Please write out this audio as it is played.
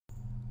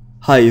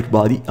Hi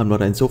everybody, I'm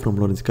Lorenzo from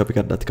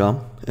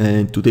lorenzgraphicart.com,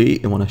 and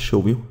today I want to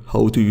show you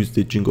how to use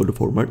the Jiggle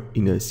Deformer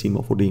in a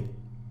C4D.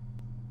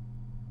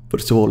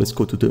 First of all, let's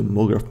go to the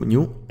MoGraph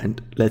menu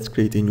and let's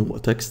create a new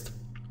text.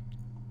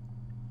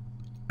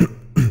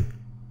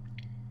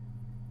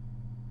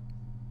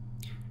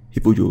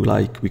 If you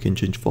like, we can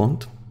change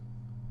font.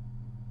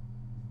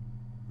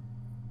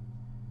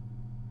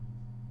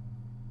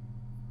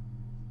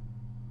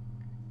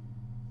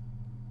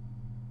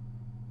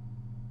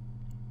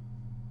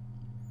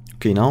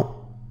 Okay, now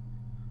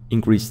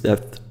increase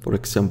depth, for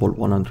example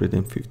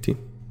 150.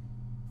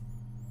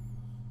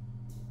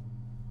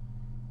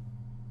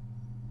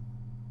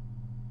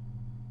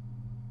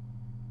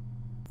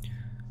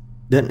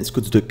 Then let's go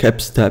to the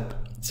caps tab,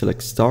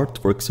 select start,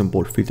 for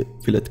example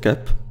fillet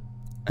cap,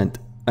 and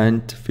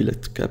end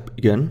fillet cap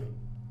again.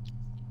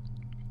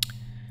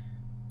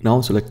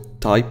 Now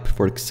select type,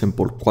 for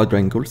example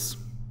quadrangles,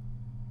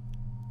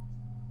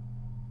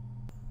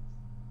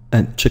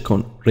 and check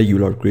on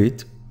regular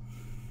grid.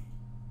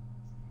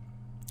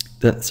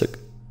 Then select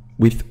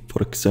width,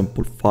 for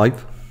example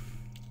 5.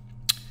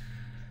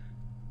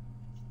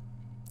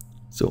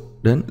 So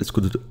then let's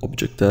go to the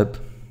object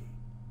tab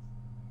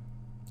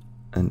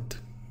and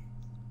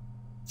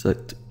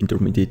set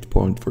intermediate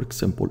point, for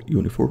example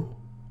uniform.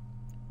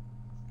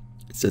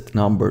 Set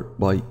number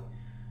by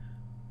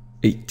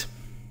 8.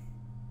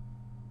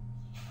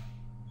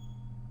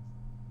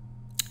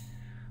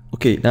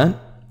 Okay, then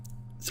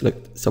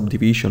select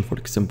subdivision, for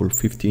example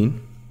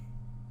 15.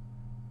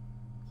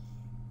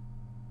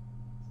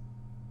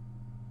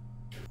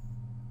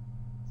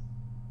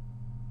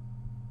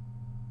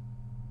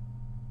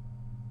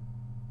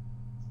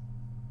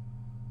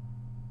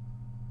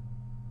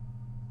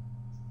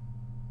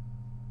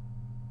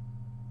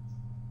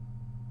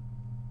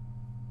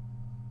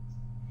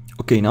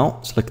 Okay, now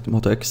select more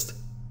text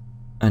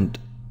and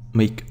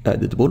make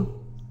editable.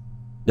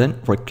 Then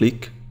right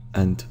click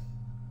and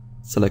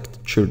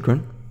select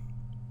children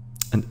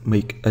and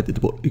make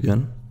editable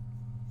again.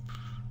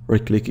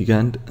 Right click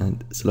again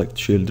and select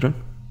children,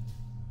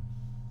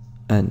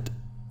 and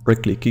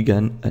right click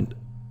again and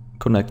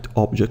connect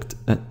object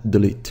and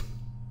delete.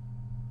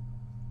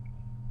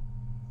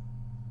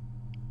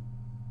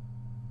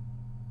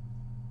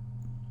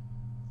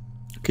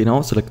 Okay,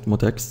 now select more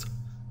text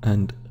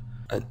and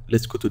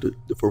let's go to the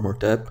Deformer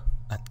tab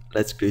and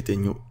let's create a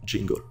new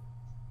jingle.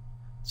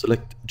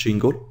 Select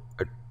jingle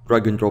and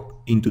drag and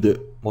drop into the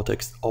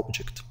MoText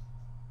object.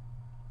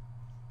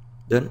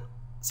 Then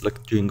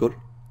select jingle,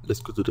 let's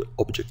go to the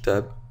object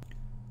tab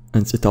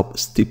and set up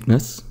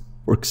stiffness,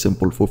 for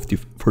example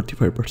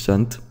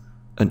 45%,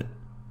 and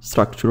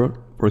structural,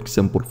 for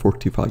example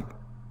 45.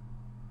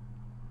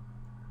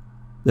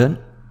 Then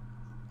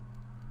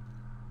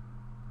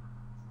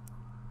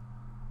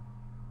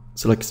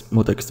select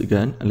MoText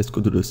again and let's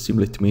go to the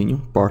simulate menu,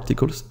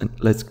 particles, and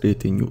let's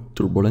create a new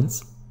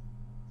turbulence.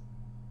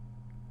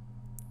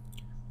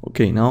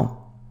 Okay,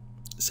 now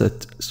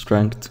set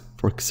strength,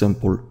 for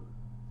example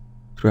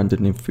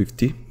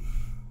 350,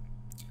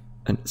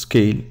 and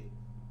scale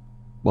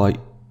by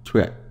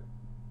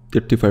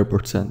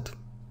 35%.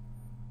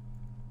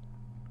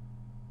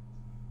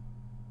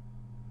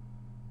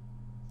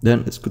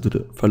 Then let's go to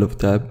the file of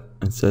tab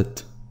and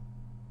set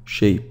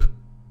shape,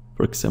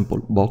 for example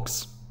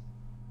box,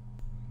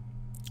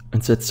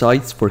 and set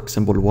size, for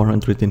example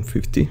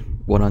 150,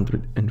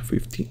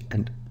 150,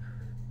 and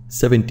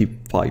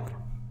 75.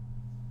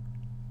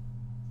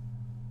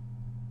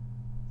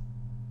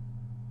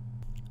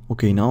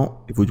 Okay, now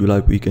if would you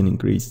like, we can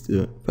increase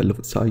the file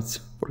of size,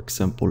 for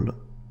example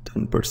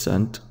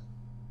 10%.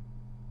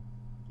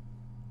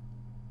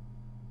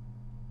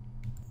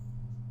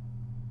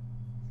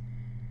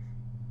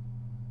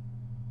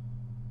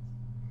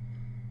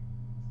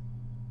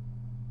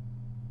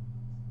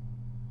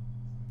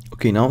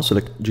 Okay, now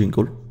select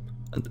jingle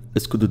and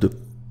let's go to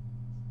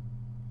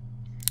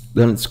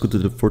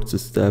the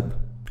forces tab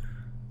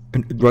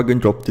and drag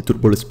and drop the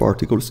turbulence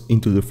particles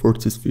into the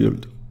forces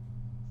field.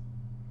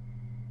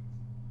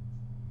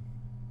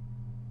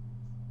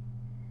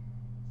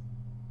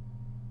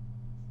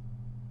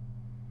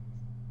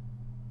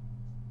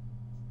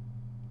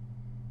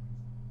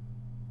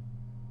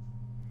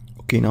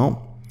 Okay,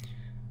 now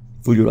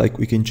if you like,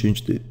 we can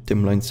change the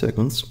timeline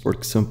seconds, for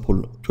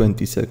example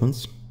 20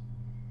 seconds.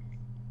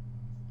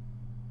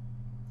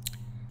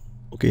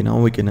 Okay,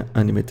 now we can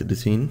animate the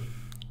scene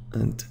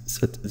and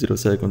set 0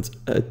 seconds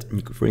at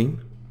new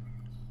frame.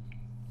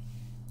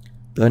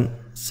 Then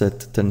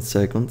set 10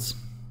 seconds.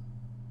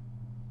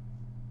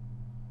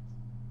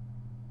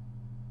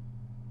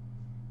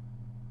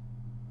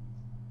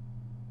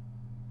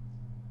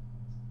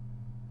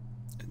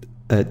 And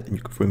add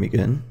new frame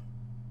again.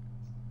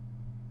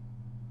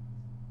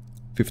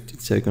 15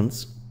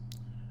 seconds.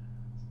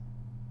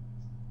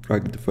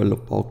 Drag the fellow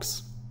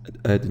box and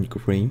add a new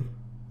frame.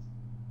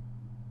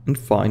 And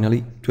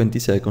finally 20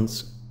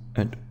 seconds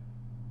and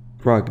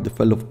drag the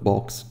fellow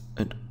box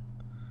and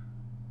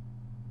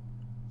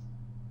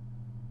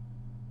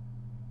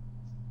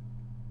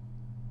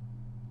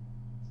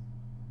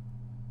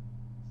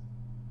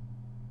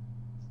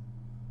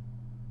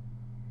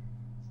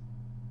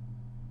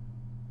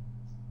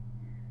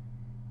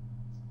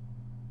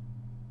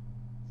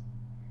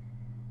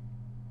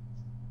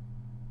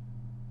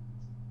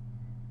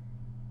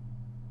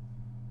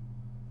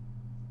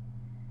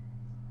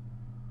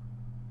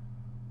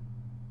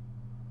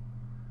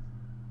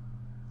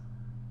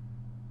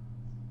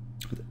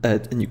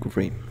Add a new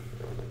frame.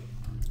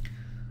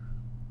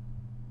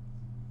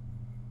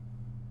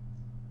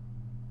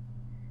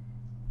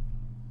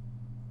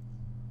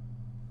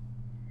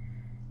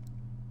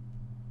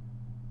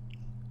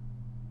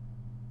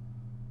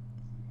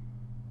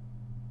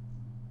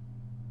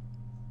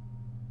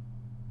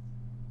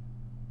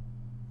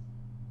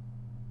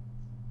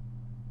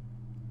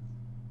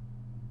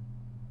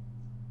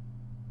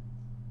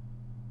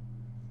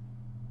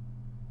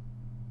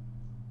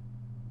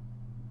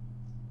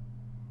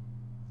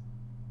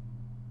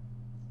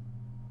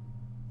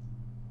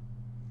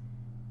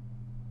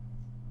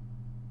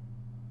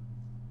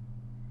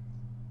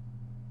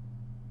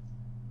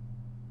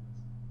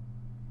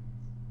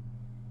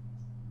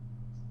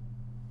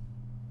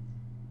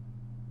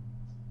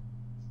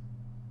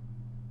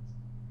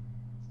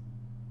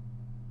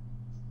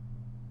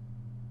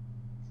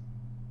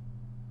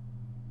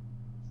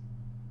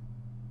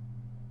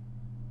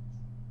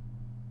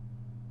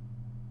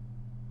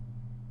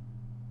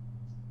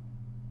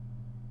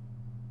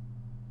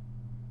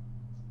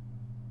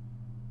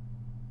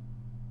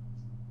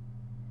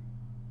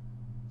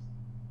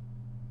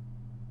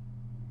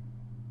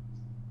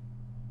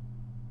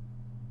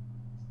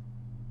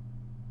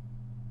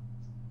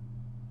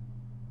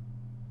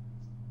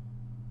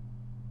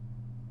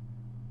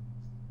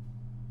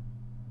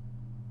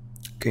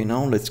 Okay,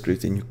 now let's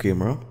create a new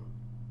camera.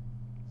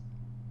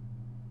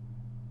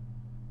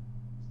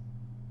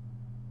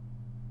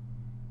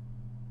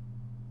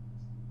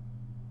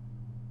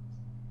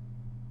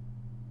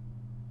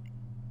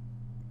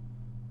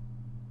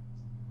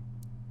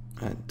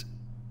 And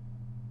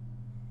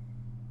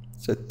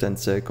set 10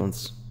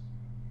 seconds.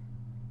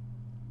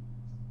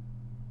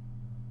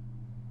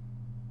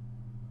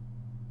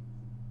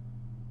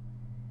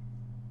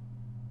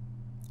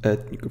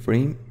 Add new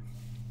frame.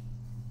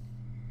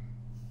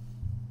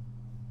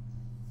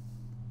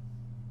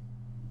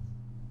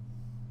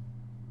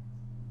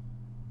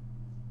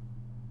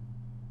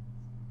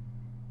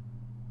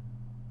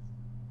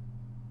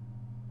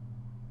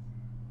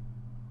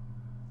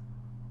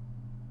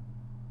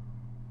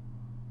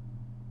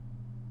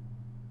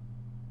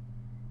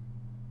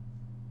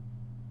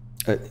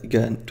 Add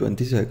again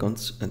 20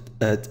 seconds and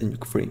add a new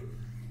frame.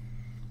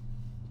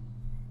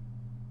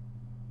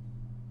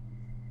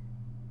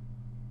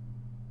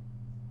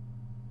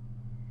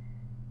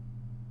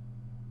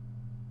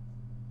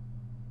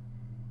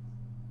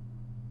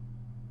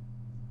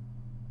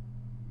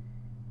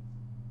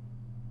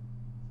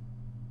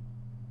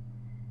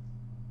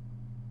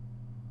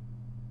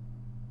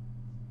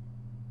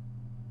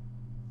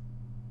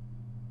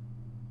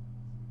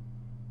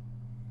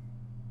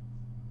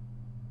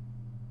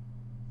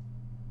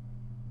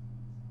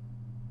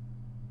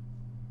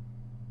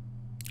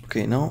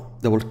 Okay, now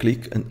double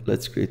click and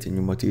let's create a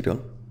new material.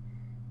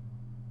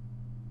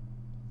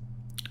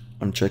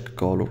 Uncheck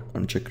color,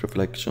 uncheck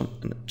reflection,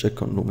 and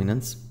check on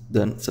luminance.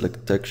 Then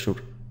select texture,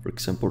 for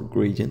example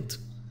gradient.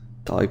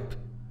 Type,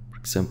 for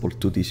example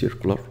 2D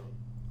circular.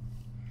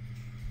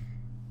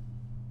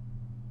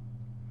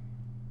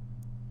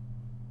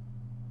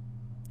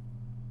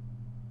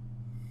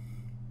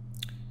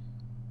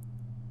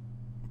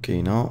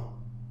 Okay, now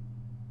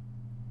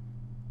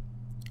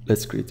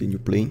let's create a new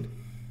plane.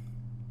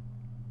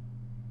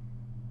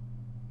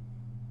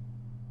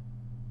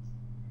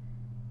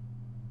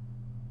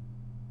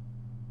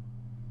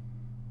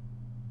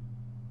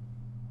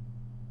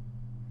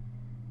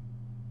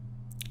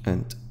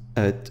 And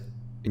add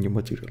a new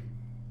material.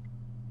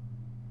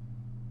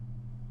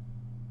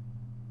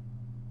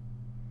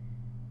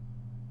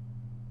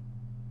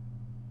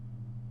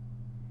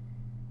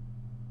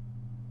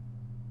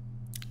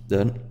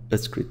 Then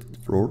let's create the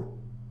floor.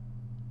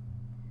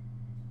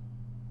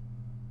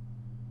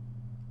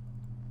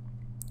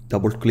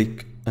 Double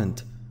click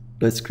and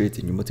let's create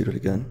a new material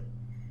again.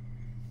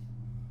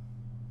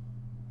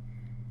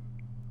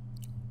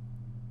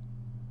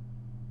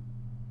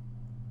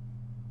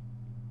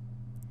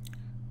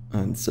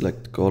 And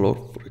select color,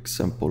 for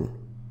example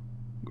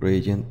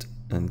gradient,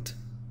 and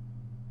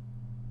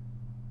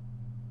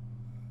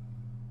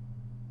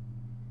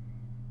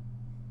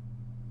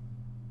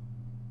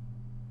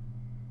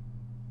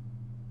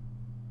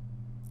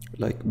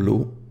like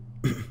blue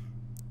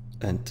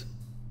and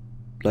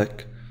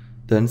black.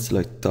 Then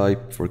select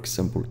type, for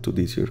example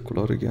 2D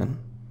circular again.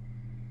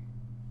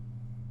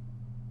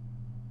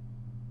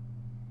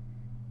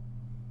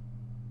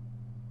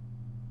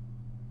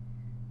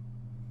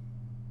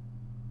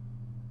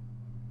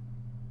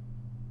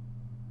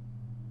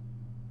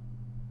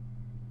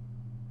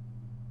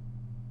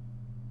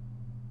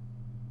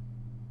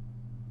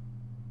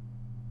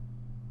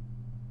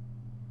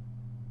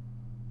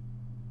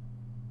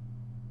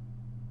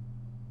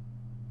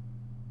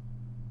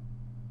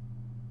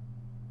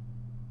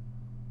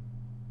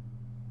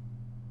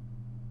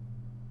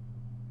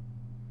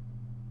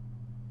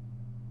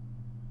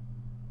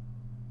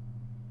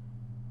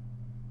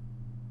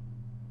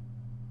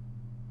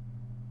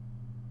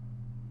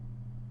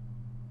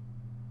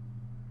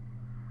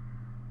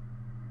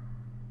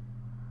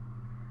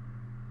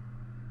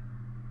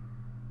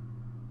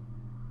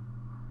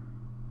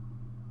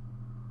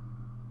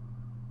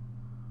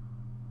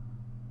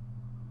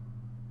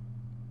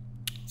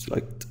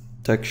 select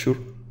texture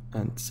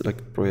and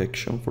select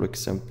projection, for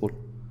example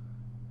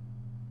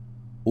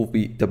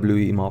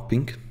OVWE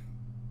mapping.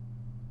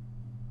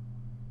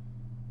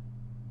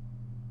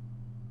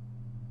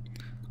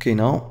 Okay,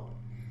 now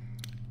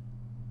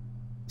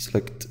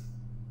select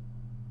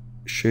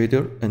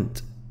shader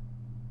and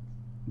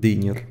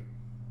linear.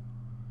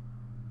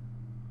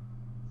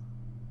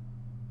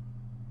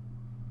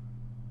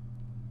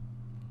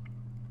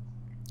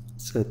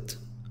 Set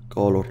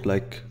color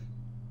like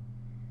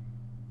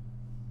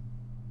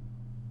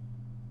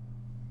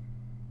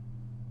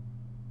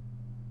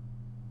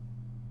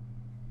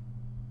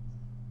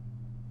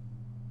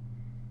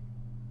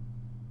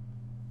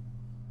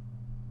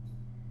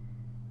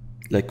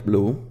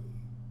blue,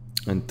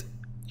 and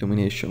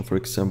illumination, for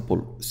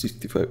example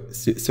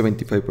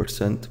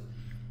 75%.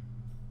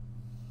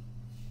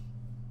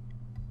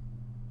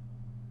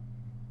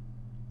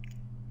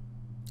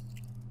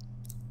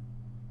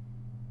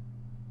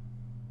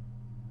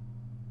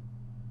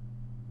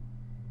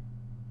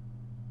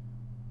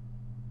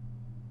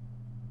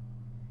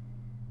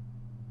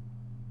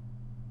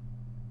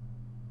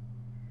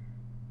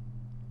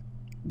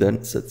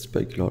 Then set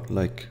specular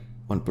like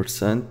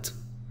 1%.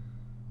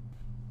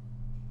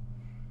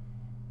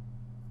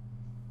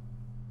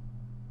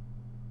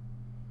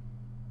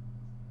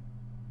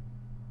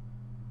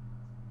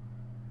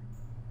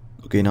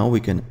 Okay, now we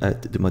can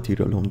add the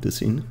material on the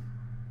scene.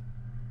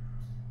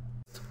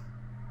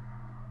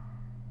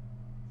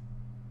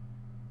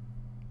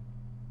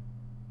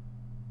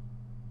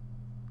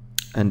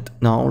 And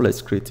now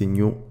let's create a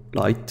new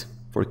light,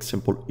 for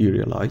example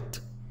area light.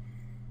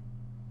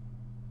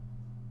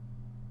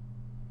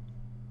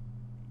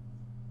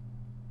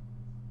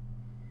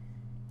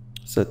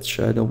 Set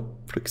shadow,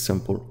 for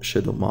example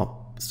shadow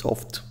map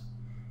soft.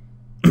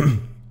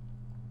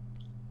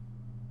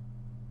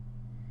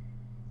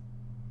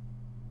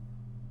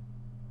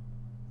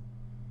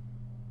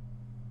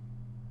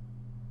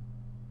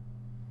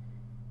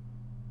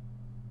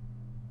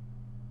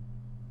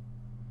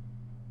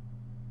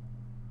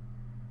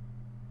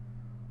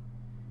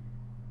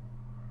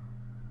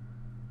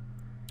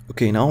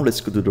 Okay, now let's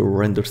go to the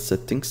render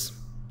settings.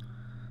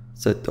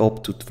 Set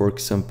up to, for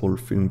example,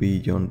 film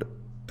video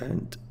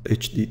and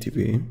HD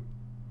TV.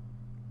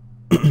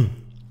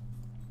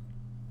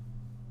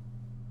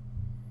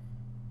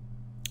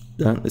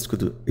 Then let's go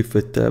to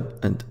Effect tab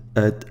and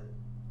add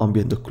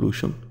Ambient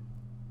occlusion.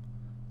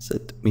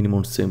 Set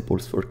minimum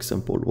samples, for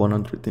example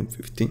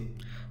 150,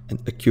 and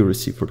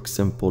accuracy, for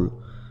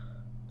example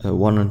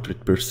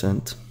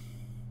 100%.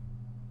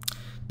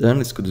 Then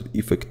let's go to the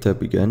Effect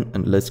tab again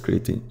and let's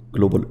create a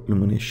global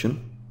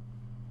illumination.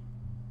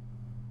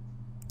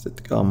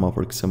 Set gamma,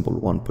 for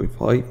example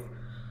 1.5,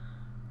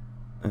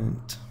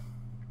 and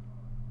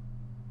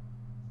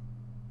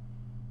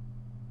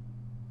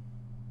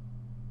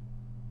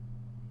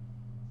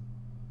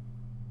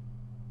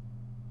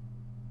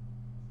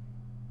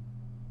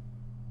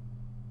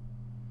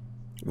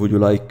would you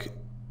like,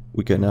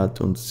 we can add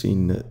on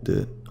scene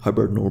the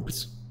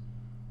hypernorbs.